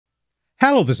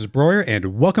Hello, this is Broyar,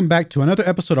 and welcome back to another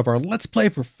episode of our Let's Play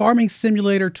for Farming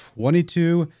Simulator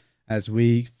 22. As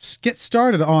we get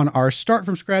started on our start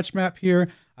from scratch map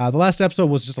here. The last episode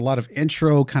was just a lot of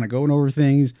intro, kind of going over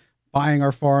things, buying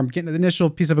our farm, getting the initial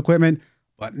piece of equipment.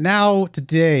 But now,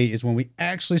 today is when we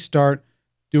actually start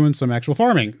doing some actual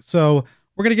farming. So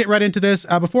we're going to get right into this.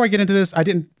 Before I get into this, I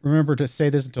didn't remember to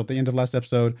say this until the end of last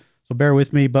episode, so bear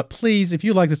with me. But please, if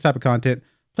you like this type of content,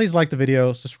 please like the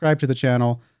video, subscribe to the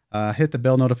channel. Hit the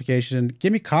bell notification.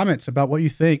 Give me comments about what you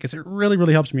think, because it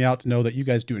really helps me out to know that you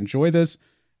guys do enjoy this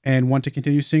and want to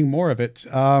continue seeing more of it.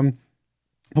 But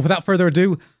without further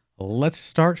ado, let's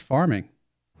start farming.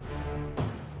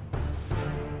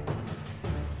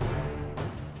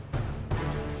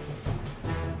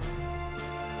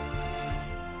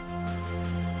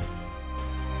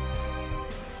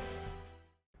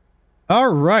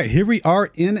 All right, here we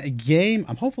are in a game.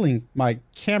 I'm hoping my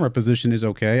camera position is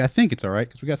okay. I think it's all right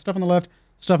because we got stuff on the left,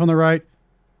 stuff on the right.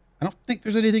 I don't think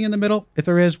there's anything in the middle. If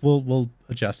there is, we'll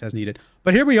adjust as needed.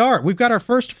 But here we are. We've got our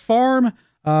first farm. If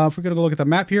we're going to go look at the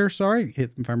map here, sorry, if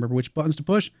I remember which buttons to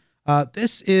push.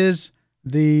 This is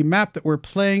the map that we're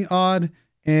playing on,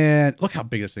 and look how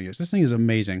big this thing is. This thing is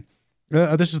amazing.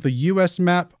 This is the U.S.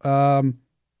 map. I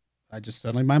just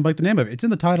suddenly mind blanked the name of it. It's in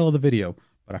the title of the video,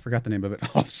 but I forgot the name of it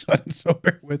all of a sudden, so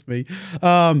bear with me.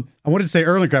 I wanted to say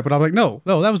Erlengrad, but I'm like, no,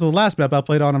 that was the last map I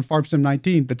played on Farm Sim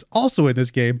 19 that's also in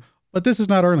this game, but this is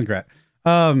not Erlengrad.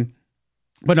 But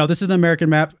no, this is the American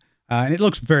map, and it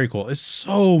looks very cool. It's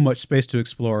so much space to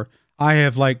explore. I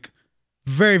have, like,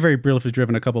 very briefly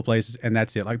driven a couple places, and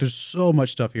that's it. Like, there's so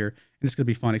much stuff here, and it's going to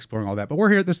be fun exploring all that. But we're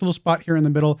here at this little spot here in the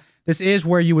middle. This is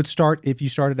where you would start if you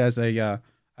started as a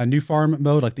new farm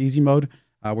mode, like the easy mode,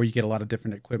 where you get a lot of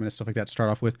different equipment and stuff like that to start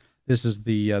off with. This is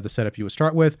the setup you would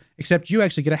start with, except you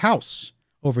actually get a house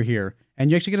over here, and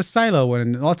you actually get a silo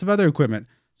and lots of other equipment.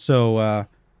 So,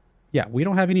 yeah, we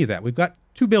don't have any of that. We've got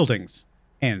 2 buildings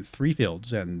and 3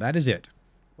 fields, and that is it.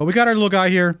 But we got our little guy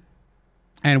here,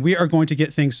 and we are going to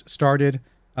get things started.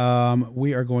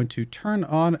 We are going to turn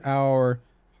on our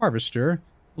harvester,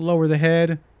 lower the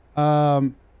head.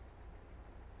 I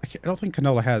don't think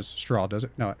canola has straw, does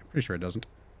it? No, I'm pretty sure it doesn't.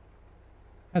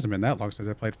 Hasn't been that long since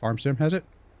I played Farm Sim, has it?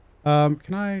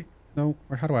 Can I? No,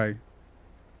 or how do I?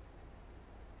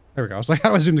 There we go. I was like, how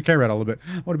do I zoom the camera out a little bit?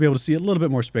 I want to be able to see a little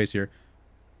bit more space here.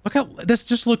 Look how this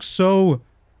just looks so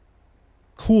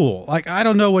cool. Like, I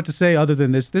don't know what to say other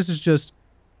than this. This is just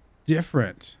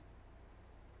different.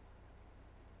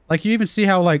 Like, you even see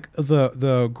how, like,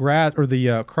 the grass or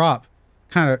the crop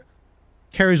kind of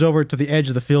carries over to the edge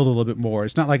of the field a little bit more.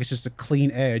 It's not like it's just a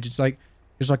clean edge. It's like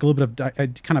there's like a little bit of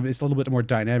it's a little bit more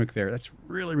dynamic there. That's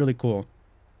really cool.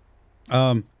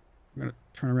 I'm gonna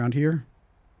turn around here.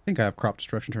 I think I have crop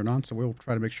destruction turned on, so we'll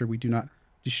try to make sure we do not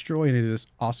destroy any of this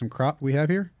awesome crop we have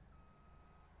here.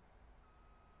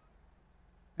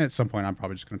 And at some point, I'm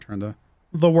probably just gonna turn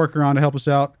the worker on to help us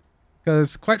out,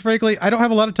 because quite frankly, I don't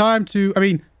have a lot of time to. I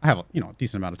mean, I have a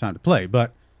decent amount of time to play,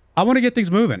 but I want to get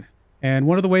things moving. And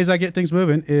one of the ways I get things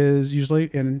moving is usually,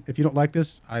 and if you don't like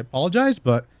this, I apologize,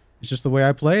 but it's just the way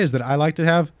I play, is that I like to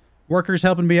have workers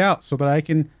helping me out so that I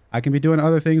can be doing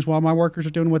other things while my workers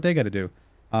are doing what they got to do.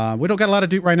 We don't got a lot to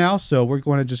do right now, so we're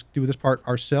going to just do this part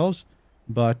ourselves.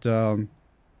 But, and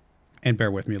bear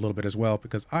with me a little bit as well,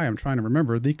 because I am trying to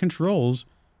remember the controls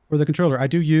for the controller. I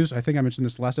do use, I think I mentioned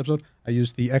this last episode, I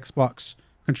use the Xbox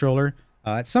controller.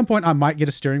 At some point, I might get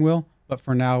a steering wheel, but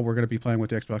for now, we're going to be playing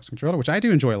with the Xbox controller, which I do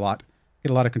enjoy a lot.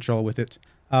 Get a lot of control with it.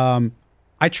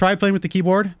 I tried playing with the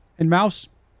keyboard and mouse.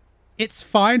 It's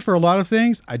fine for a lot of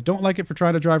things. I don't like it for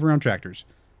trying to drive around tractors.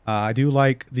 I do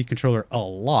like the controller a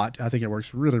lot. I think it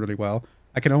works really well.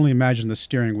 I can only imagine the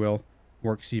steering wheel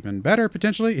works even better,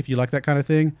 potentially, if you like that kind of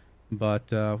thing.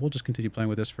 But we'll just continue playing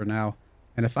with this for now.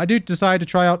 And if I do decide to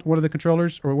try out one of the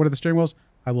controllers or one of the steering wheels,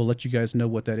 I will let you guys know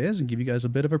what that is and give you guys a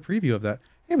bit of a preview of that.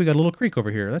 Hey, we got a little creek over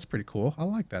here. That's pretty cool. I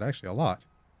like that, actually, a lot.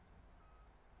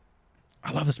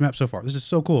 I love this map so far. This is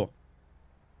so cool.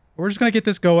 We're just gonna get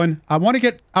this going. I want to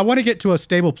get to a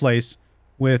stable place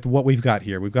with what we've got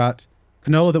here. We've got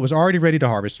canola that was already ready to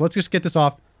harvest. So let's just get this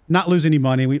off, not lose any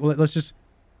money. Let's just,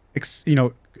 take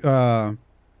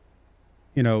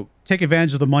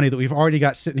advantage of the money that we've already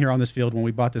got sitting here on this field when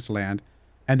we bought this land.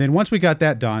 And then once we got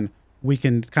that done, we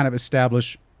can kind of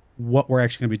establish what we're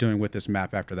actually gonna be doing with this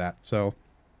map after that. So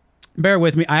bear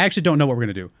with me. I actually don't know what we're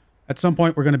gonna do. At some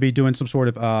point, we're gonna be doing some sort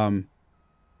of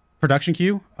production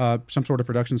queue, some sort of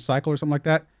production cycle or something like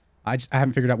that. I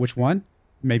haven't figured out which one,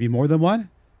 maybe more than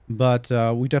one, but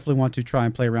we definitely want to try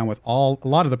and play around with a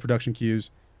lot of the production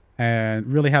queues and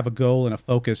really have a goal and a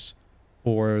focus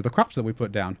for the crops that we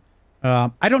put down.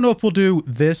 I don't know if we'll do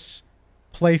this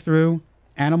playthrough,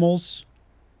 animals,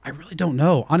 I really don't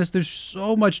know. Honestly, there's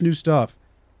so much new stuff.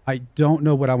 I don't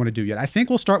know what I want to do yet. I think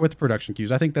we'll start with the production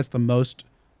queues. I think that's the most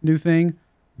new thing,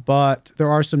 but there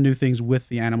are some new things with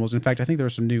the animals. In fact, I think there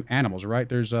are some new animals, right?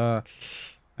 There's, I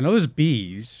know there's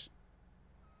bees.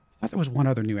 I thought there was one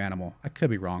other new animal. I could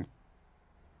be wrong.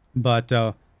 But,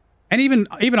 and even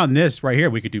on this right here,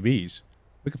 we could do bees.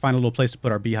 We could find a little place to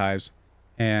put our beehives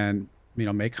and, you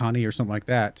know, make honey or something like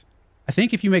that. I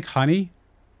think if you make honey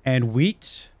and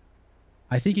wheat,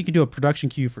 I think you could do a production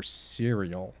queue for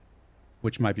cereal,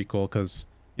 which might be cool because,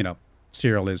 you know,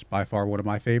 cereal is by far one of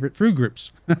my favorite food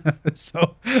groups.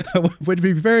 So it would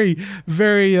be very,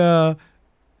 very,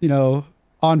 you know,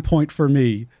 on point for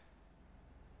me.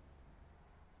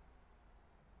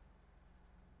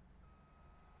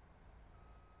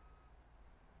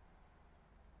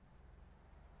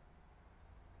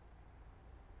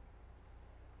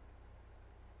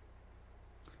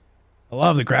 I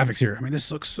love the graphics here. I mean,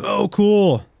 this looks so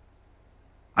cool.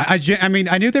 I mean,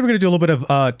 I knew they were going to do a little bit of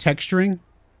texturing,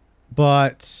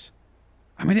 but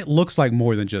I mean, it looks like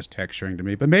more than just texturing to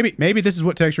me. But maybe this is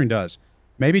what texturing does.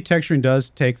 Maybe texturing does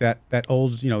take that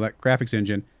old, you know, that graphics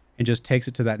engine and just takes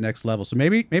it to that next level. So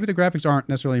maybe the graphics aren't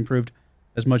necessarily improved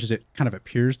as much as it kind of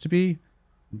appears to be,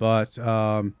 but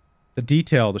the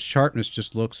detail, the sharpness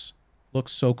just looks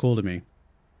so cool to me.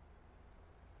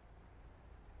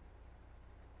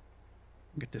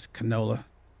 Get this canola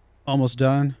almost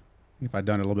done. If I'd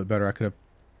done it a little bit better, I could have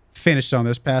finished on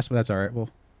this pass, but that's all right. We'll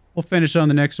finish on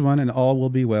the next one, and all will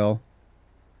be well.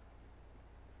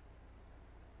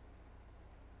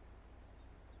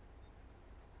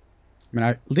 I mean,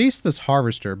 I leased this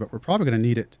harvester, but we're probably going to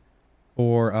need it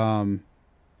for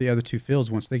the other two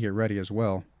fields once they get ready as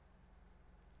well.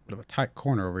 Bit of a tight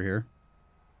corner over here.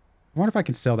 I wonder if I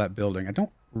can sell that building. I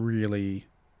don't really...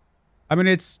 I mean,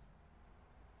 it's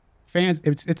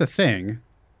a thing.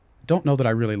 I don't know that I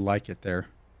really like it there,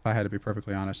 if I had to be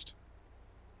perfectly honest.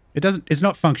 It's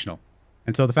not functional.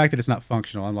 And so the fact that it's not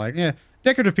functional, I'm like, yeah,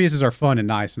 decorative pieces are fun and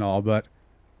nice and all, but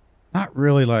not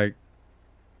really like...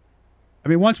 I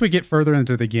mean, once we get further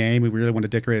into the game, we really want to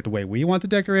decorate it the way we want to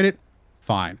decorate it,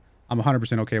 fine. I'm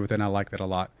 100% okay with it, and I like that a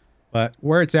lot. But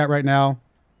where it's at right now,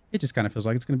 it just kind of feels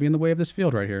like it's going to be in the way of this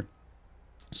field right here.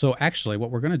 So actually, what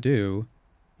we're going to do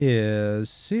is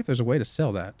see if there's a way to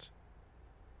sell that.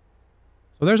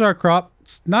 So there's our crop.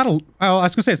 It's not a... Well, I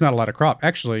was going to say it's not a lot of crop.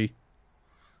 Actually...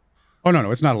 Oh, no,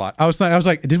 it's not a lot. I was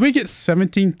like, did we get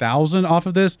 17,000 off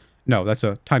of this? No, that's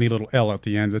a tiny little L at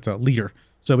the end. That's a liter.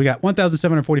 So we got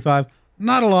 1,745.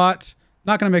 Not a lot.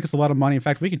 Not going to make us a lot of money. In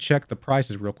fact, we can check the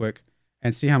prices real quick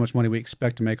and see how much money we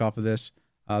expect to make off of this.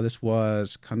 This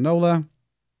was canola.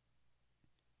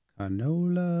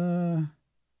 Canola.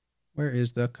 Where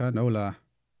is the canola?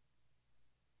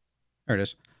 There it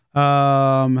is.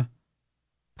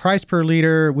 Price per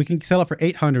liter. We can sell it for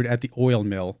 800 at the oil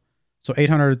mill. So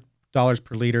 $800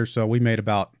 per liter. So we made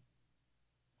about,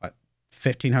 what,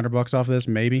 1,500 bucks off of this,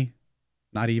 maybe.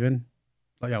 Not even.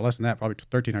 Yeah, less than that, probably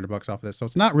 1,300 bucks off of this. So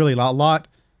it's not really a lot.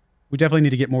 We definitely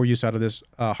need to get more use out of this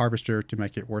harvester to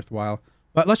make it worthwhile.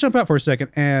 But let's jump out for a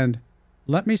second and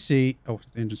let me see. Oh,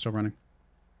 the engine's still running.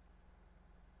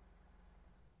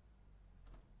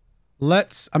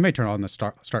 I may turn on the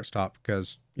start stop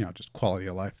because, you know, just quality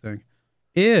of life thing.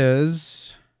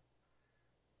 Is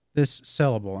this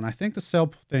sellable? And I think the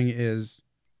sell thing is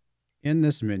in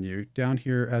this menu down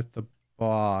here at the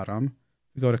bottom.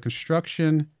 We go to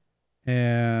construction,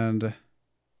 and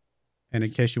in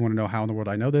case you want to know how in the world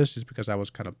I know this, is because I was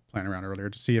kind of playing around earlier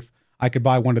to see if I could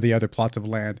buy one of the other plots of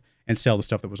land and sell the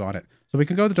stuff that was on it. So we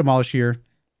can go to demolish here,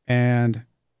 and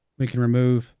we can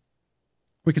remove.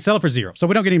 We can sell it for 0. So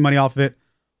we don't get any money off of it.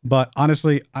 But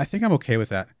honestly, I think I'm okay with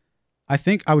that. I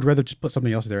think I would rather just put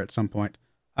something else there at some point.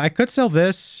 I could sell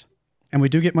this, and we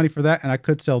do get money for that. And I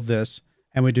could sell this,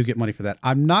 and we do get money for that.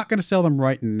 I'm not going to sell them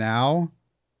right now.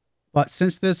 But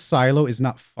since this silo is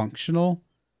not functional,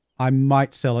 I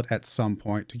might sell it at some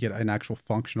point to get an actual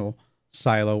functional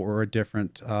silo or a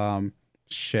different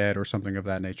shed or something of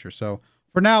that nature. So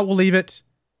for now, we'll leave it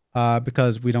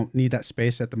because we don't need that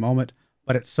space at the moment.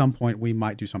 But at some point, we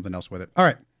might do something else with it. All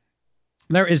right.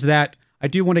 There is that. I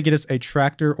do want to get us a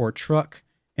tractor or truck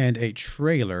and a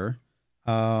trailer.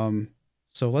 So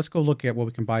let's go look at what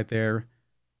we can buy there.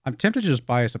 I'm tempted to just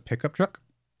buy us a pickup truck.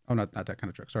 Oh, not that kind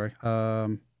of truck. Sorry.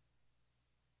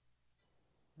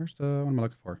 Where's what am I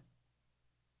looking for?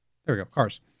 There we go.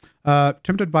 Cars.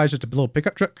 Tempted to buy just a little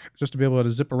pickup truck just to be able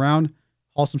to zip around,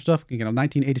 haul some stuff. You can get a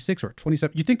 1986 or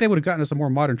 27. You think they would have gotten us a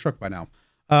more modern truck by now.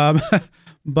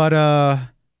 But does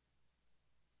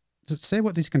it say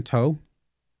what these can tow?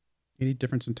 Any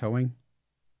difference in towing?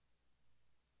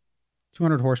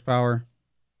 200 horsepower.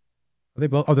 Are they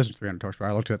both? Oh, this is 300 horsepower.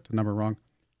 I looked at the number wrong.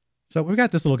 So we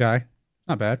got this little guy.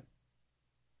 Not bad.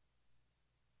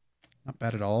 Not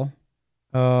bad at all.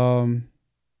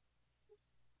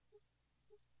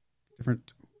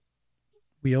 Different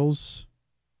wheels.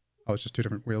 Oh, it's just two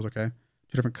different wheels. Okay.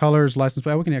 Two different colors. License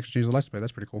plate. Oh, we can actually change the license plate.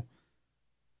 That's pretty cool.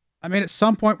 I mean, at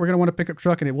some point we're going to want a pickup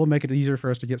truck, and it will make it easier for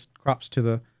us to get crops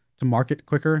to market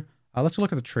quicker. Let's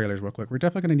look at the trailers real quick. We're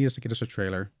definitely going to need us to get us a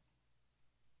trailer.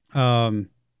 Trailers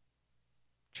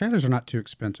are not too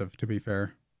expensive, to be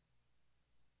fair.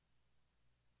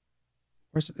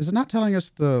 Is it not telling us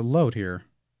the load here?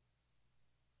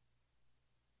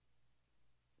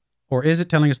 Or is it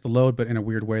telling us the load, but in a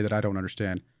weird way that I don't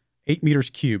understand? 8 meters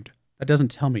cubed. That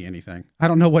doesn't tell me anything. I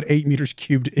don't know what 8 meters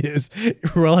cubed is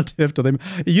relative to them.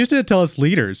 It used to tell us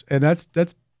liters, and that's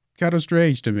kind of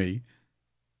strange to me.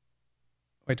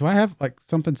 Wait, do I have like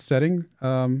something setting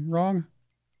wrong?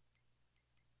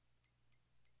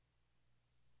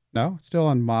 No, it's still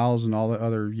on miles and all the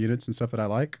other units and stuff that I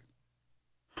like.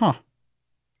 Huh.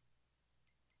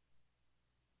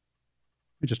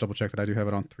 Let me just double check that I do have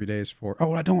it on 3 days for.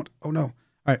 Oh, I don't. Oh no. All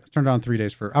right, let's turn it on 3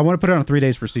 days for. I want to put it on 3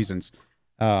 days for seasons.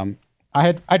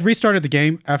 I'd restarted the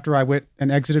game after I went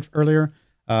and exited earlier,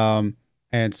 and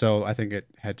so I think it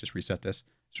had just reset this.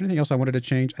 Is there anything else I wanted to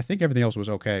change? I think everything else was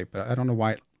okay, but I don't know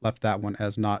why it left that one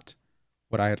as not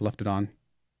what I had left it on.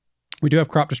 We do have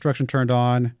crop destruction turned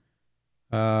on.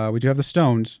 We do have the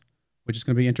stones, which is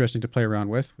going to be interesting to play around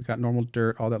with. We got normal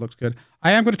dirt. All that looks good.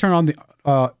 I am going to turn on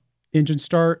the engine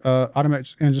start, automatic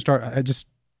engine start. Just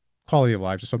quality of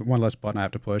life, just one less button I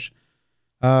have to push.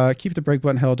 Keep the brake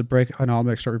button held to brake and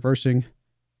automatic start reversing.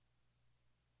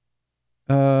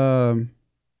 I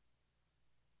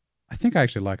think I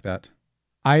actually like that.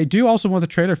 I do also want the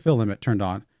trailer fill limit turned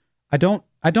on. I don't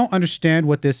understand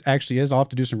what this actually is. I'll have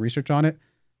to do some research on it.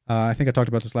 I think I talked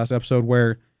about this last episode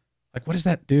where, like, what does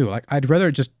that do? Like, I'd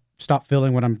rather just stop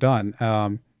filling when I'm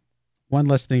done. One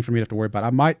less thing for me to have to worry about. I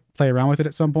might play around with it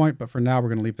at some point, but for now we're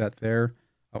going to leave that there.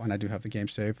 Oh, and I do have the game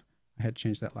save. I had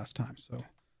changed that last time, so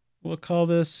we'll call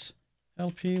this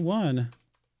LP1.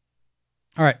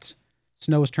 All right.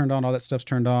 Snow is turned on. All that stuff's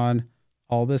turned on.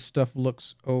 All this stuff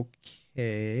looks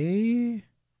okay.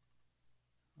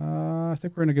 I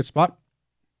think we're in a good spot.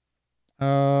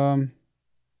 Gear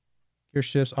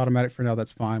shifts, automatic for now.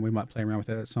 That's fine. We might play around with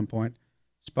it at some point.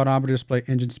 Speedometer display,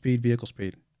 engine speed, vehicle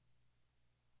speed.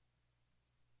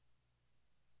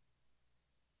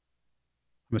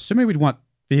 I'm assuming we'd want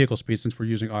vehicle speed since we're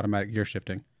using automatic gear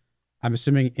shifting. I'm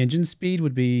assuming engine speed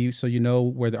would be so you know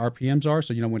where the RPMs are,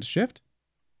 so you know when to shift.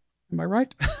 Am I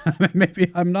right? Maybe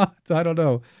I'm not. I don't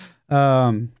know.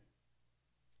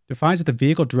 Defines that the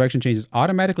vehicle direction change is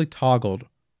automatically toggled.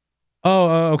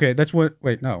 Oh, okay. That's what.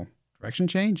 Wait, no. Direction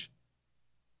change?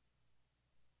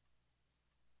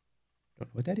 Don't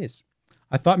know what that is.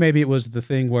 I thought maybe it was the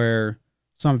thing where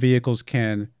some vehicles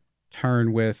can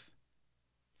turn with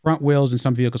front wheels and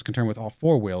some vehicles can turn with all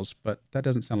four wheels, but that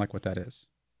doesn't sound like what that is.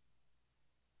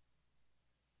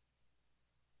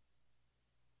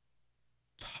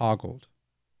 Toggled.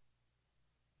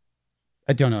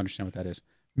 I don't understand what that is.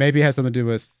 Maybe it has something to do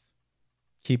with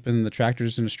keeping the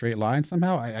tractors in a straight line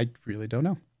somehow. I really don't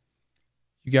know.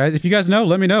 You guys, if you guys know,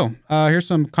 let me know. Here's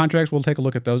some contracts. We'll take a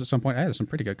look at those at some point. Hey, there's some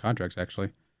pretty good contracts, actually.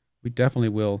 We definitely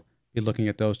will be looking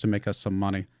at those to make us some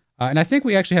money. And I think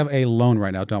we actually have a loan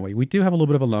right now, don't we? We do have a little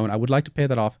bit of a loan. I would like to pay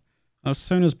that off as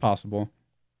soon as possible.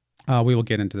 We will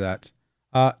get into that.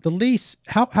 The lease,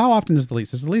 how often is the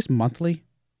lease? Is the lease monthly?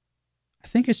 I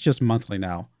think it's just monthly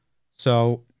now.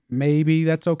 So maybe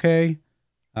that's okay.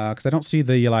 Because I don't see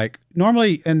the, like,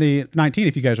 normally in the 19,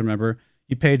 if you guys remember,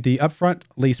 you paid the upfront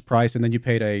lease price and then you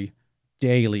paid a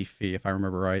daily fee, if I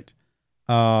remember right.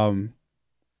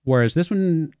 Whereas this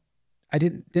one, I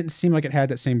didn't seem like it had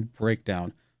that same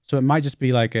breakdown. So it might just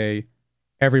be like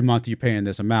every month you pay in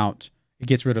this amount. It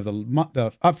gets rid of the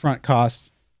upfront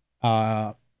costs,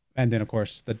 and then of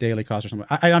course the daily cost or something.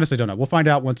 I honestly don't know. We'll find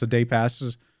out once the day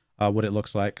passes what it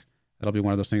looks like. That'll be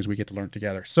one of those things we get to learn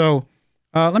together. So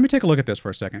let me take a look at this for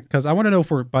a second because I want to know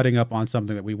if we're butting up on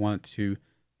something that we want to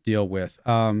deal with.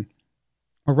 We're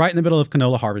right in the middle of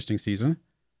canola harvesting season,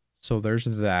 so there's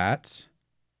that.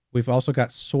 We've also got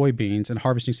soybeans, and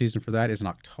harvesting season for that is in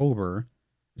October.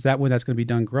 Is that when that's going to be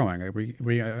done growing?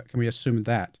 Can we assume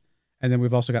that? And then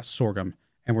we've also got sorghum,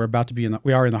 and we're about to be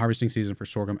we are in the harvesting season for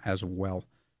sorghum as well.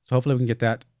 So hopefully we can get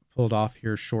that pulled off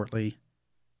here shortly.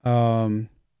 And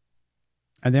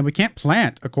then we can't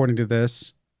plant according to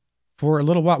this for a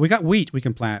little while. We got wheat we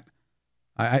can plant.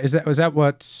 Is that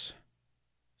what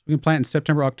we can plant in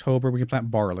September, October? We can plant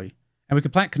barley, and we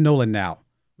can plant canola now.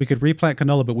 We could replant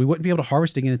canola, but we wouldn't be able to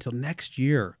harvest again until next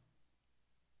year.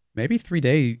 Maybe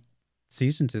 3-day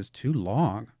seasons is too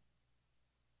long.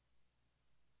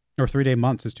 Or 3-day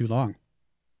months is too long.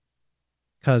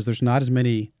 Because there's not as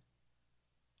many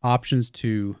options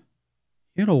to,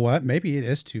 you know what? Maybe it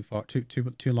is too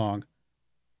long.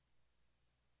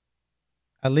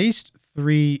 At least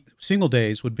 3 single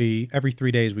days would be every 3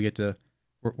 days we get to,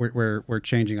 we're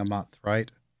changing a month,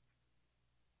 right?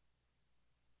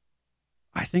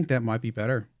 I think that might be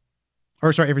better.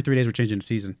 Or sorry, every 3 days we're changing the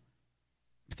season.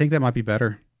 I think that might be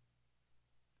better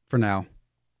for now.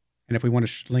 And if we want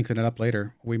to lengthen it up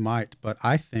later, we might. But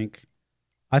I think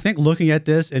looking at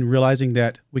this and realizing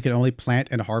that we can only plant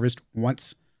and harvest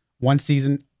one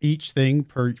season each thing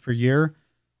per year,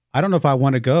 I don't know if I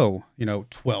want to go,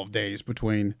 12 days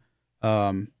between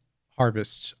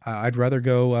harvests. I'd rather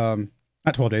go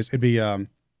not 12 days. It'd be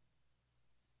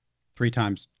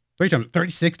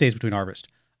 36 days between harvest.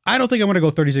 I don't think I want to go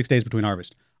 36 days between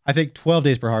harvest. I think 12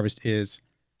 days per harvest is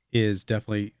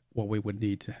definitely what we would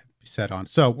need to be set on.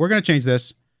 So we're going to change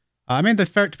this.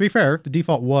 To be fair, the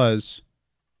default was,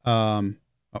 wrong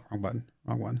one,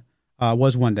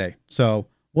 was 1 day. So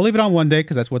we'll leave it on 1 day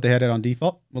because that's what they had it on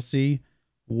default. We'll see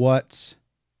what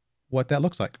that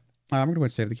looks like. I'm going to go ahead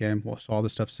and save the game. So all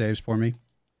this stuff saves for me.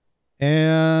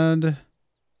 And,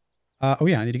 oh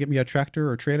yeah, I need to get me a tractor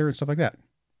or trailer and stuff like that.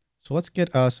 So let's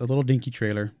get us a little dinky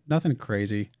trailer. Nothing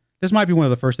crazy. This might be one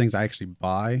of the first things I actually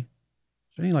buy.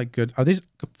 Is there any like good? Are these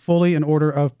fully in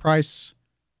order of price?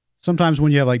 Sometimes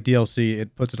when you have like DLC,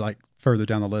 it puts it like further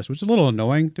down the list, which is a little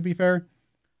annoying to be fair.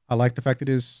 I like the fact that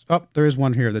it is, there is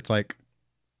one here that's like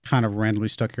kind of randomly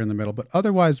stuck here in the middle, but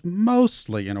otherwise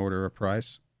mostly in order of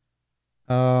price.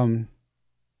 Power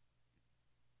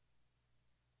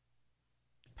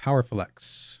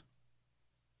Flex.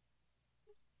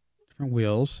 Different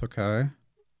wheels, okay.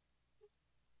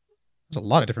 There's a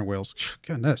lot of different wheels.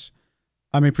 Goodness.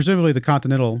 I mean, presumably the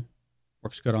Continental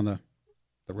works good on the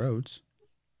roads.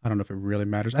 I don't know if it really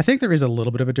matters. I think there is a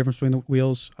little bit of a difference between the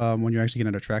wheels when you actually get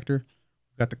in a tractor.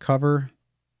 We've got the cover,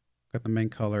 got the main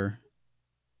color.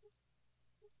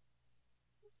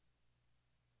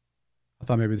 I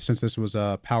thought maybe since this was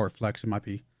a Power Flex, it might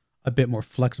be a bit more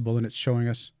flexible than it's showing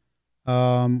us.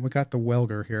 We got the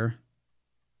welger here.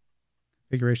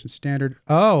 Configuration standard.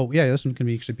 Oh, yeah, this one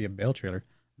should be a bale trailer.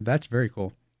 That's very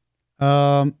cool.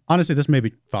 Honestly, this may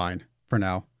be fine for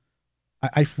now.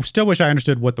 I still wish I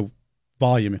understood what the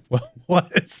volume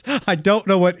was. I don't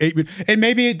know what 8 meters, and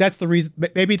maybe that's the reason.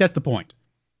 Maybe that's the point.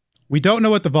 We don't know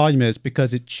what the volume is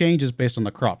because it changes based on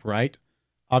the crop, right?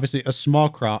 Obviously, a small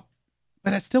crop,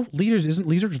 but that's still liters. Isn't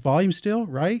liters volume still,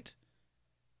 right?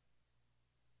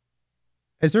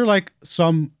 Is there like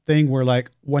some thing where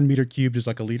like 1 meter cubed is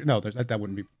like a liter? No, that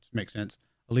wouldn't make sense.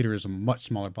 A liter is a much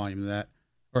smaller volume than that,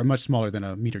 or much smaller than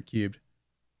a meter cubed.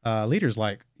 Liter's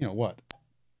like, what?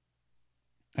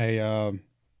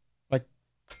 Like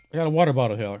I got a water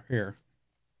bottle here,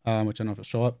 which I don't know if it'll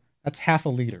show up. That's half a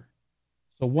liter.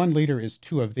 So 1 liter is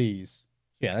 2 of these.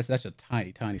 Yeah, that's a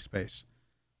tiny space.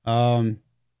 Well,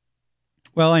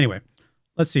 anyway,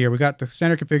 let's see here. We got the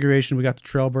standard configuration. We got the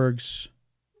Trailbergs.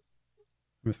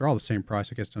 I mean, if they're all the same price,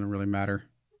 I guess it doesn't really matter.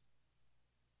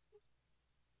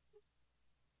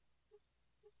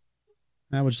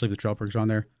 We'll just leave the Trailbergs on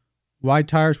there. Wide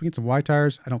tires. We get some wide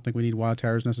tires. I don't think we need wide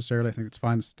tires necessarily. I think it's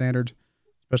fine, the standard,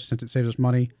 especially since it saves us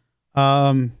money.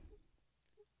 Honestly,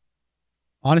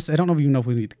 I don't even know if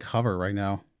we need the cover right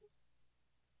now.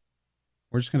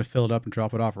 We're just going to fill it up and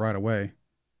drop it off right away.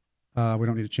 We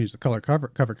don't need to change the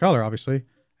cover color, obviously.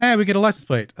 And we get a license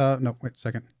plate. No, wait a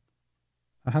second.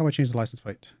 How do I change the license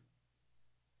plate?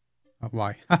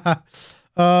 Why?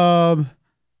 Oh,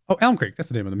 Elmcreek. That's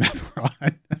the name of the map we're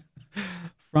on.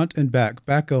 Front and back.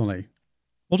 Back only.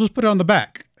 We'll just put it on the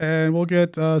back. And we'll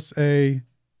get us a...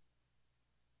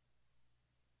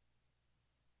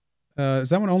 is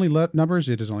that one only numbers?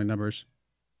 It is only numbers.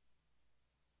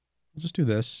 We'll just do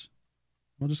this.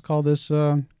 We'll just call this...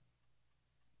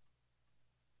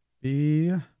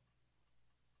 B-R-O-Y-A-R.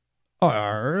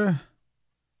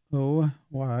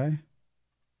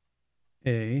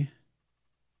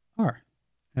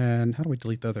 And how do we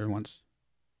delete the other ones?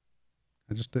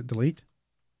 I just delete?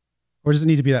 Or does it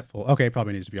need to be that full? Okay, it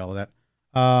probably needs to be all of that.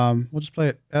 We'll just play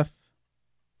it F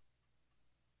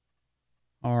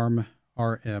ARM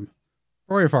RM.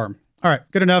 Broyar Farm. All right,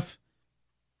 good enough.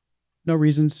 No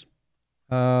reasons.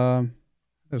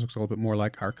 This looks a little bit more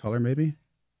like our color, maybe.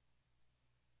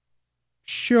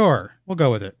 Sure, we'll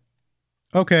go with it.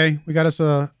 Okay, we got us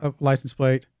a license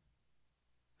plate.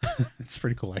 It's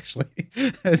pretty cool, actually.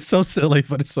 It's so silly,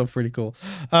 but it's so pretty cool.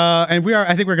 And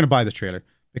I think we're going to buy this trailer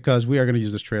because we are going to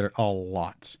use this trailer a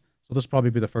lot. So this will probably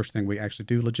be the first thing we actually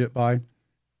do legit buy.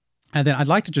 And then I'd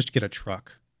like to just get a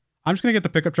truck. I'm just going to get the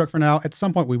pickup truck for now. At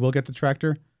some point, we will get the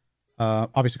tractor,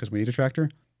 obviously because we need a tractor.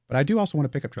 But I do also want a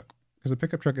pickup truck because the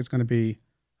pickup truck is going to be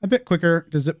a bit quicker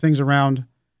to zip things around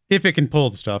if it can pull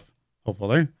the stuff,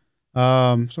 hopefully.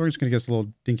 So we're just going to get this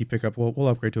little dinky pickup. We'll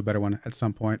upgrade to a better one at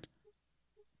some point.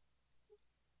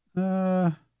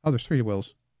 Oh, there's 3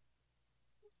 wheels.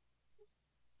 I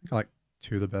think I like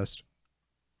 2 the best.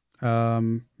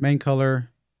 Main color.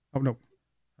 Oh, no.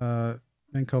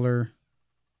 Main color.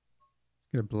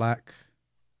 Get a black.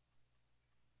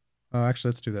 Oh, actually,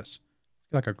 let's do this.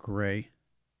 Get like a gray.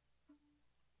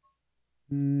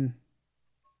 Maybe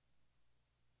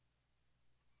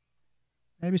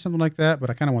something like that, but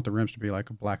I kind of want the rims to be like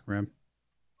a black rim.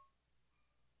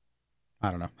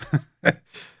 I don't know.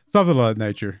 Something of that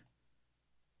nature.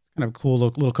 Kind of a cool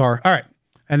little car. All right.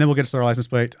 And then we'll get to our license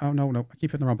plate. Oh, no. I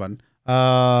keep hitting the wrong button.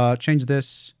 Change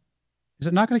this. Is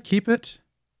it not going to keep it?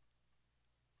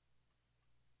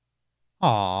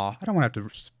 Aw, I don't want to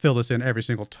have to fill this in every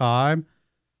single time.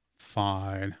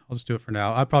 Fine. I'll just do it for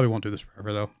now. I probably won't do this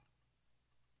forever, though.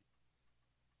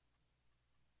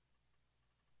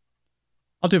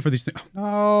 I'll do it for these things.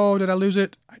 Oh, no, did I lose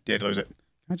it? I did lose it.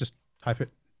 Can I just type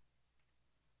it?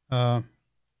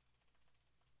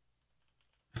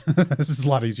 This is a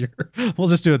lot easier. We'll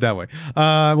just do it that way.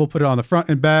 We'll put it on the front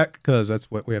and back because that's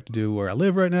what we have to do where I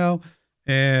live right now.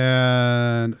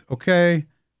 And okay.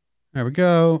 There we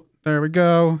go. There we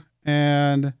go.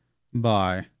 And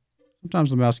bye.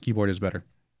 Sometimes the mouse keyboard is better.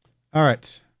 All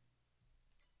right.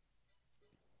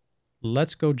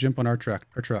 Let's go jump on our truck.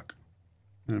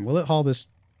 And will it haul this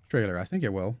trailer? I think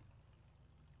it will.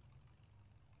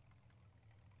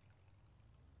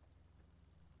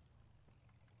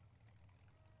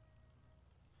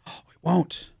 Oh, it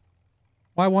won't.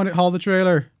 Why won't it haul the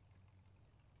trailer?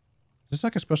 Is this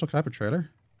like a special type of trailer?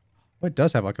 Oh, it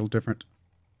does have like a different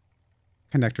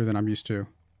connector than I'm used to.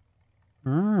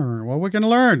 Well, we're going to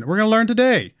learn. We're going to learn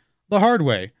today. The hard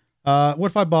way. What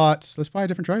if I bought... Let's buy a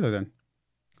different trailer then.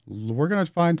 We're going to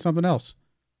find something else.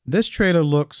 This trailer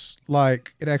looks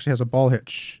like it actually has a ball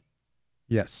hitch.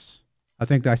 Yes. I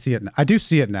think I see it. I do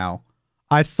see it now.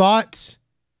 I thought...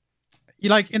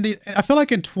 I feel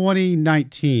like in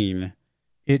 2019,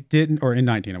 it didn't... Or in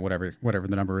 19 or whatever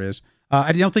the number is.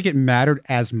 I don't think it mattered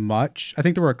as much. I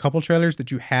think there were a couple trailers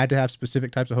that you had to have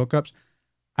specific types of hookups.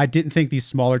 I didn't think these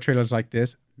smaller trailers like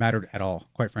this mattered at all,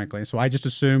 quite frankly. So I just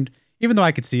assumed, even though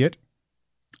I could see it,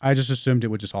 I just assumed it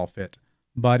would just all fit.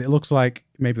 But it looks like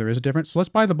maybe there is a difference. So let's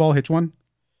buy the ball hitch one.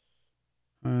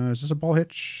 Is this a ball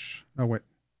hitch? Oh, wait.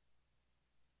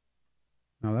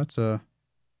 No, that's a...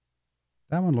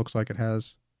 That one looks like it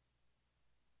has...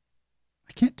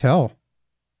 I can't tell.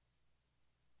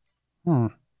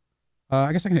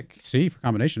 I guess I can hit C for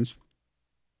combinations.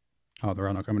 Oh, there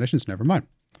are no combinations. Never mind.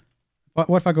 What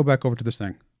if I go back over to this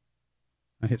thing?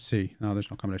 I hit C. No,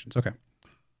 there's no combinations. Okay.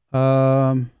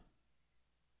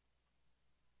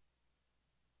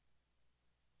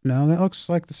 No, that looks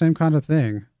like the same kind of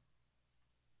thing.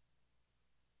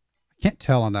 I can't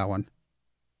tell on that one.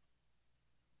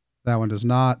 That one does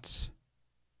not.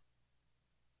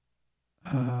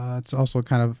 It's also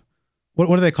kind of... What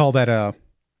do they call that?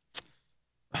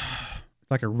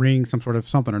 It's like a ring, some sort of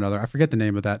something or another. I forget the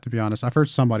name of that, to be honest. I've heard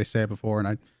somebody say it before, and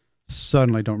I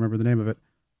suddenly don't remember the name of it.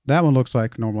 That one looks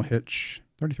like normal hitch.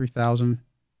 33,000. I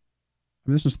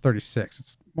mean, this one's 36.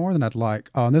 It's more than I'd like.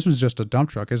 Oh, and this one's just a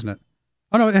dump truck, isn't it?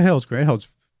 Oh, no, it holds great. It holds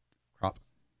crop.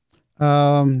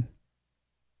 This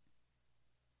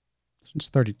one's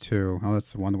 32. Oh,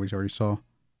 that's the one that we already saw.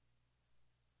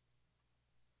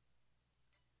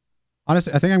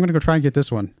 Honestly, I think I'm going to go try and get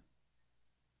this one.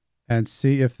 And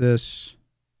see if this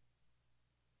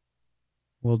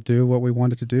will do what we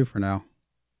want it to do for now.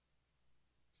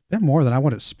 It's a bit more than I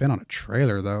want it to spin on a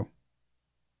trailer, though.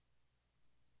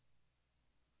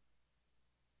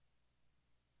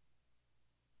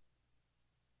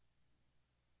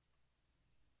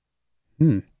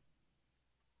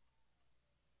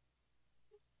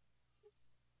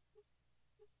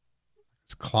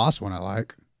 It's Kloss one I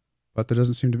like, but there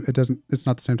doesn't seem to, it's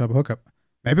not the same type of hookup.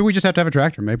 Maybe we just have to have a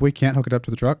tractor. Maybe we can't hook it up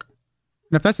to the truck.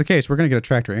 And if that's the case, we're going to get a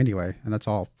tractor anyway, and that's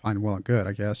all fine and well and good,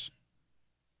 I guess.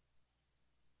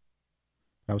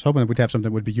 I was hoping that we'd have something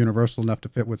that would be universal enough to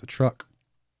fit with a truck.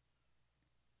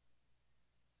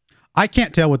 I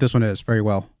can't tell what this one is very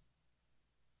well.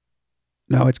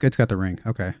 No, it's got the ring.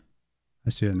 Okay. I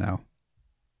see it now.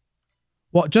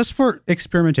 Well, just for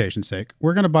experimentation's sake,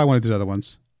 we're going to buy one of these other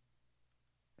ones.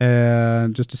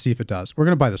 And just to see if it does. We're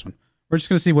going to buy this one. We're just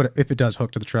going to see if it does hook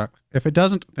to the truck. If it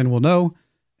doesn't, then we'll know.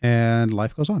 And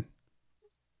life goes on.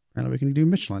 Apparently we can do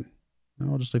Michelin.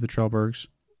 No, I'll just leave the Trelleborgs.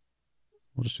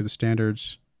 We'll just do the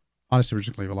standards. Honestly, we're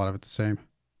just going to leave a lot of it the same.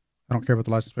 I don't care about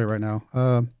the license plate right now.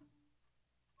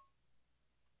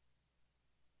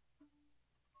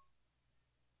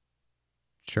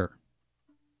 Sure.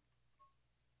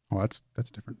 Oh, that's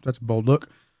different. That's a bold look.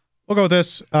 We'll go with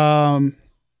this. I'm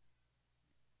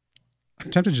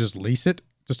tempted to just lease it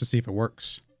just to see if it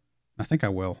works. I think I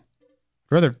will.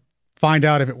 I'd rather find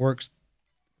out if it works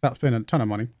without spending a ton of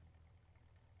money.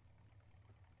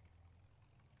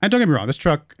 And don't get me wrong, this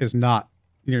truck is not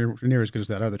near as good as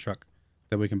that other truck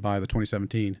that we can buy, the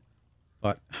 2017.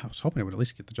 But I was hoping it would at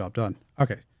least get the job done.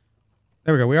 Okay.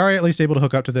 There we go. We are at least able to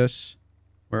hook up to this.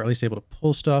 We're at least able to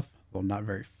pull stuff, although not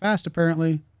very fast,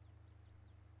 apparently.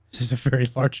 This is a very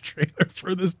large trailer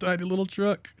for this tiny little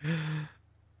truck.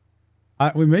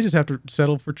 We may just have to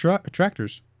settle for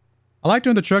tractors. I like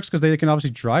doing the trucks because they can obviously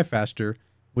drive faster,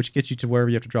 which gets you to wherever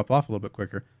you have to drop off a little bit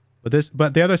quicker.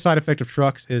 But the other side effect of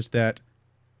trucks is that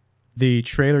the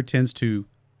trailer tends to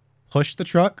push the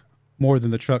truck more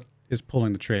than the truck is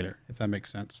pulling the trailer, if that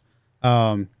makes sense.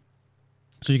 So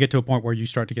you get to a point where you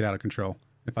start to get out of control.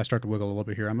 If I start to wiggle a little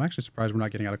bit here, I'm actually surprised we're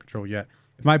not getting out of control yet.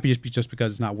 It might be just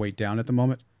because it's not weighed down at the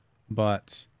moment,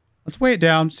 but let's weigh it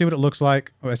down, see what it looks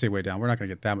like. Oh, I say weigh down. We're not going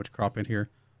to get that much crop in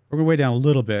here. We're going to weigh down a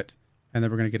little bit, and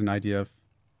then we're going to get an idea of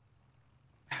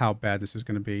how bad this is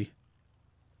going to be.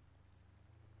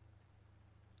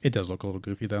 It does look a little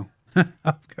goofy, though.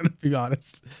 I'm going to be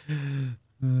honest.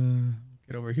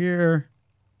 Get over here.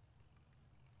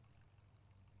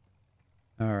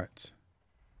 All right.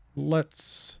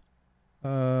 Let's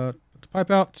put the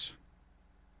pipe out.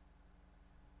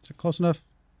 Is it close enough?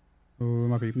 Oh,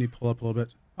 might be need to pull up a little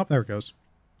bit. Oh, there it goes.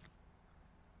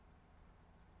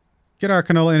 Get our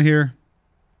canola in here.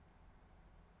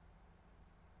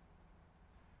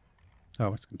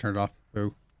 Oh, it's going to turn it off.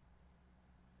 Boo.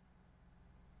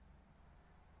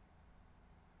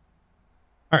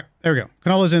 All right, there we go.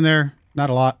 Canola's in there. Not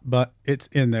a lot, but it's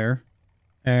in there.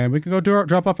 And we can go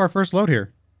drop off our first load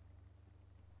here.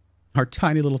 Our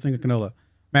tiny little thing of canola.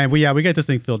 Man, we get this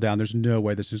thing filled down. There's no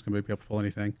way this is going to be able to pull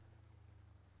anything.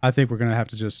 I think we're going to have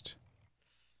to just...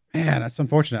 Man, that's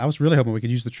unfortunate. I was really hoping we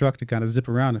could use the truck to kind of zip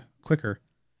around quicker.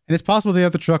 And it's possible the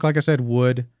other truck, like I said,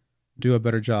 would do a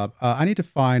better job. I need to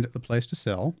find the place to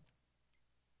sell.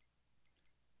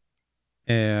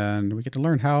 And we get to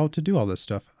learn how to do all this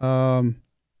stuff. Canola.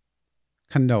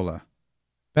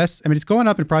 Best, I mean, it's going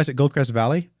up in price at Goldcrest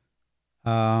Valley.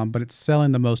 But it's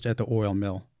selling the most at the oil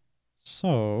mill.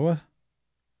 So,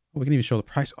 we can even show the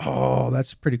price. Oh,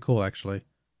 that's pretty cool, actually.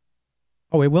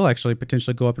 Oh, it will actually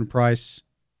potentially go up in price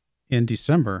in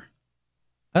December.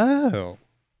 Oh.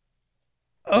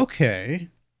 Okay.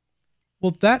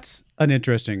 Well, that's an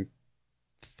interesting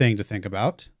thing to think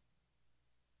about.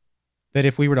 That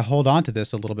if we were to hold on to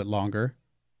this a little bit longer,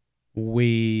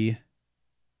 we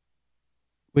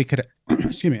could,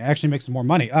 excuse me, actually make some more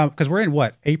money. Because we're in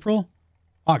what? April?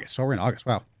 August. So we're in August.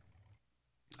 Wow.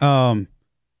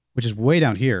 Which is way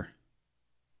down here.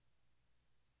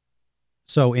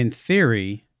 So in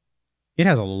theory, it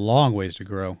has a long ways to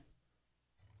grow.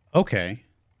 Okay.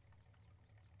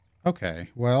 Okay.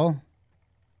 Well,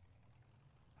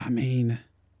 I mean,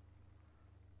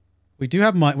 we do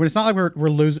have money. It's not like we're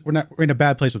losing. We're in a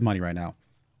bad place with money right now.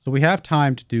 So we have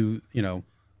time to do, to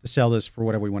sell this for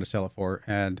whatever we want to sell it for.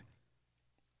 And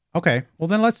okay, well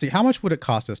then let's see. How much would it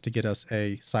cost us to get us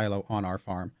a silo on our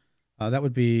farm? That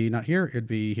would be not here. It'd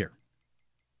be here.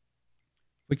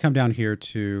 We come down here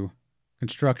to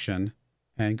construction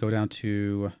and go down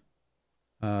to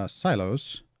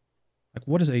silos. Like,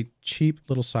 what does a cheap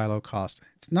little silo cost?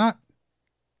 It's not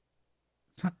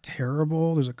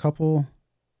terrible. There's a couple.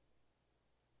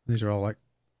 These are all like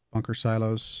bunker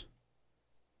silos.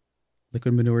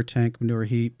 Liquid manure tank, manure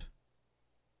heap.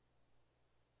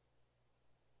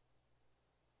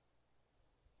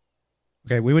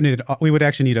 Okay, we would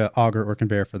actually need an auger or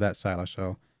conveyor for that silo,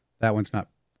 so that one's not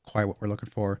quite what we're looking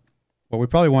for. What we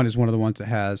probably want is one of the ones that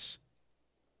has,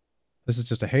 this is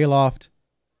just a hayloft.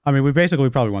 I mean, we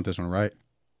probably want this one, right?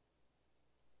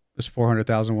 This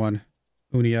 400,000 one,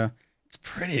 Unia. It's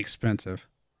pretty expensive.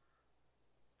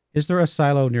 Is there a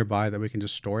silo nearby that we can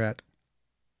just store at?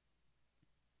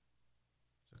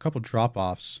 A couple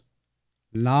drop-offs.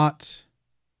 Not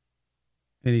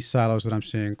any silos that I'm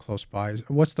seeing close by.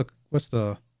 What am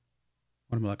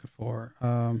I looking for?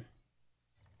 Keep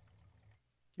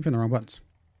hitting the wrong buttons.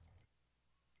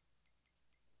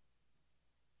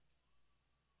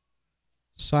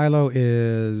 Silo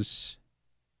is,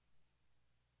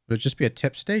 would it just be a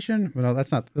tip station? No,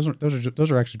 that's not,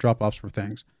 those are actually drop-offs for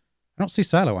things. I don't see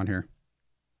silo on here.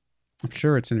 I'm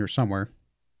sure it's in here somewhere.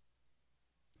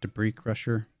 Debris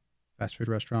crusher, fast food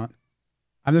restaurant.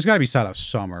 I mean, there's got to be silos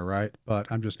somewhere, right? But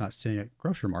I'm just not seeing it.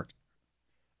 Grocery marked.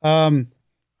 Or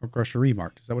grocery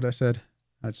marked. Is that what I said?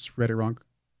 I just read it wrong.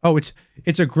 Oh,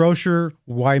 it's a grocer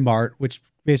Y mart, which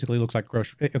basically looks like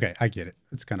grocery. Okay, I get it.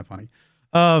 It's kind of funny.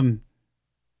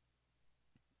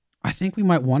 I think we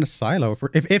might want a silo if we're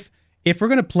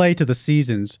going to play to the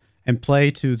seasons and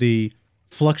play to the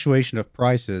fluctuation of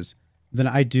prices. Then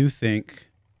I do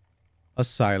think a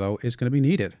silo is going to be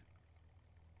needed.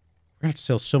 We're going to have to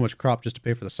sell so much crop just to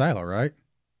pay for the silo, right?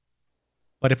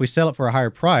 But if we sell it for a higher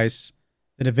price,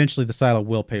 then eventually the silo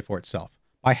will pay for itself.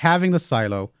 By having the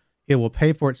silo, it will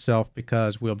pay for itself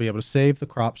because we'll be able to save the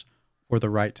crops for the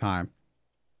right time.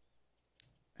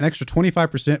 An extra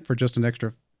 25% for just an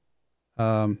extra...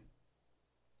 I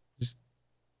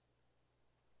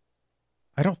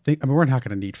don't think... I mean, we're not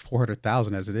going to need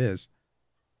 400,000 as it is.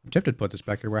 I'm tempted to put this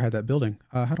back here where I had that building.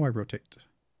 How do I rotate?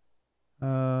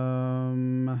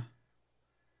 Probably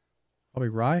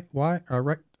right. Why?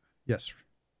 Right. Yes.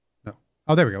 No.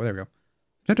 Oh, there we go. There we go.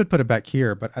 I'm tempted to put it back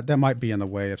here, but that might be in the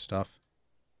way of stuff.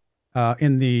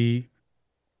 In the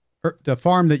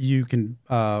farm that you can,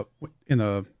 in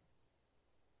the,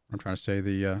 I'm trying to say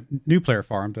the new player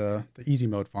farm, the easy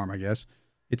mode farm, I guess.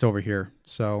 It's over here.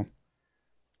 So,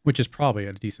 which is probably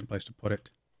a decent place to put it.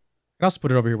 I could also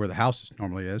put it over here where the house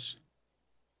normally is.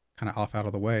 Kind of off out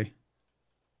of the way.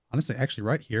 Honestly, actually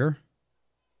right here.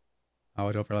 Oh,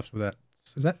 it overlaps with that.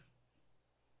 Is that?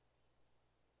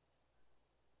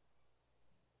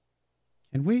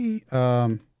 Can we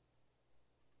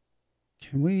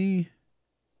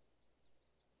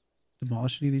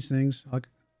demolish any of these things? Okay,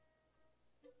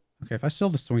 if I sell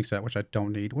the swing set, which I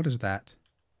don't need, what is that?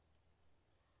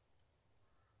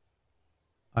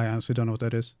 I honestly don't know what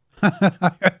that is.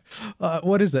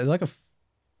 What is that? Like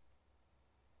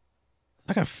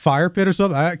a fire pit or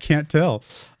something? I can't tell.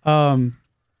 Do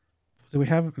we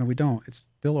have? No, we don't. It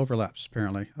still overlaps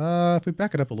apparently. If we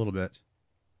back it up a little bit,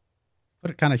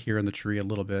 put it kind of here in the tree a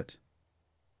little bit.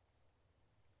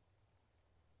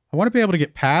 I want to be able to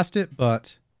get past it,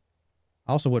 but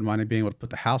I also wouldn't mind being able to put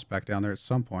the house back down there at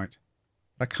some point.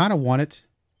 But I kind of want it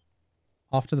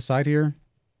off to the side here.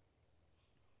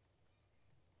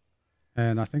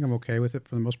 And I think I'm okay with it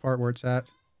for the most part where it's at.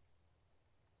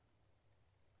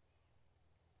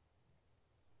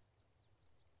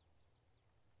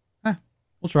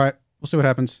 We'll try it. We'll see what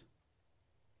happens.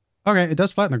 Okay, it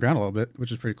does flatten the ground a little bit,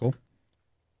 which is pretty cool.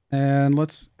 And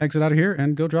let's exit out of here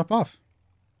and go drop off.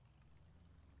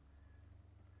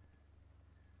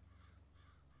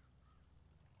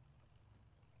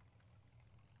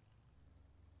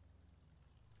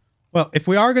 Well, if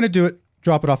we are going to do it,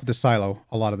 drop it off at the silo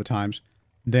a lot of the times,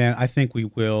 then I think we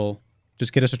will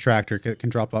just get us a tractor that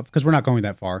can drop off because we're not going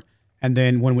that far. And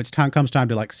then when it's comes time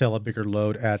to like sell a bigger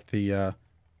load at the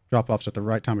drop-offs at the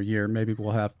right time of year, maybe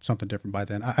we'll have something different by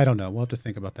then. I don't know. We'll have to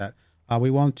think about that. We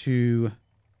want to...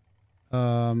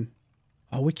 oh,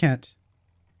 we can't...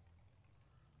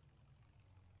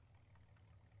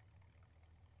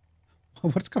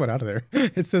 What's coming out of there?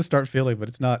 It says start filling, but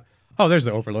it's not... Oh, there's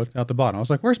the overload at the bottom. I was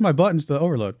like, where's my buttons to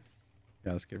overload?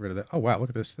 Yeah, let's get rid of that. Oh, wow, look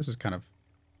at this. This is kind of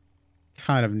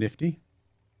nifty.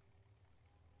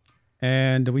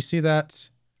 And do we see that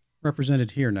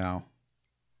represented here now?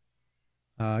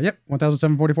 Yep,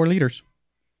 1,744 liters.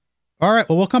 All right,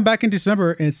 well, we'll come back in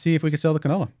December and see if we can sell the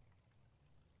canola.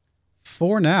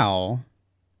 For now,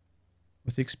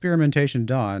 with the experimentation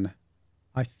done,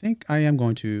 I think I am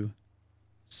going to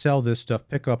sell this stuff,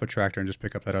 pick up a tractor, and just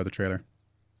pick up that other trailer.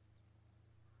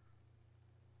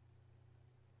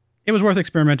 It was worth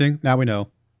experimenting. Now we know,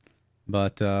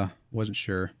 but wasn't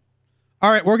sure.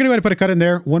 All right, we're going to go ahead and put a cut in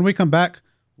there. When we come back,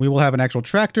 we will have an actual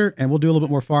tractor, and we'll do a little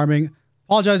bit more farming.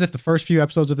 Apologize if the first few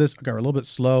episodes of this got a little bit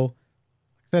slow. Like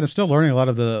I said, I'm still learning a lot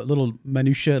of the little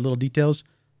minutiae, little details.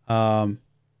 Actually,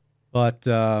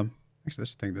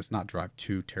 this thing does not drive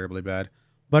too terribly bad.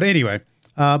 But anyway,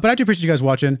 but I do appreciate you guys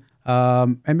watching.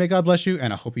 And may God bless you,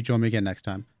 and I hope you join me again next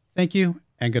time. Thank you,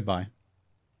 and goodbye.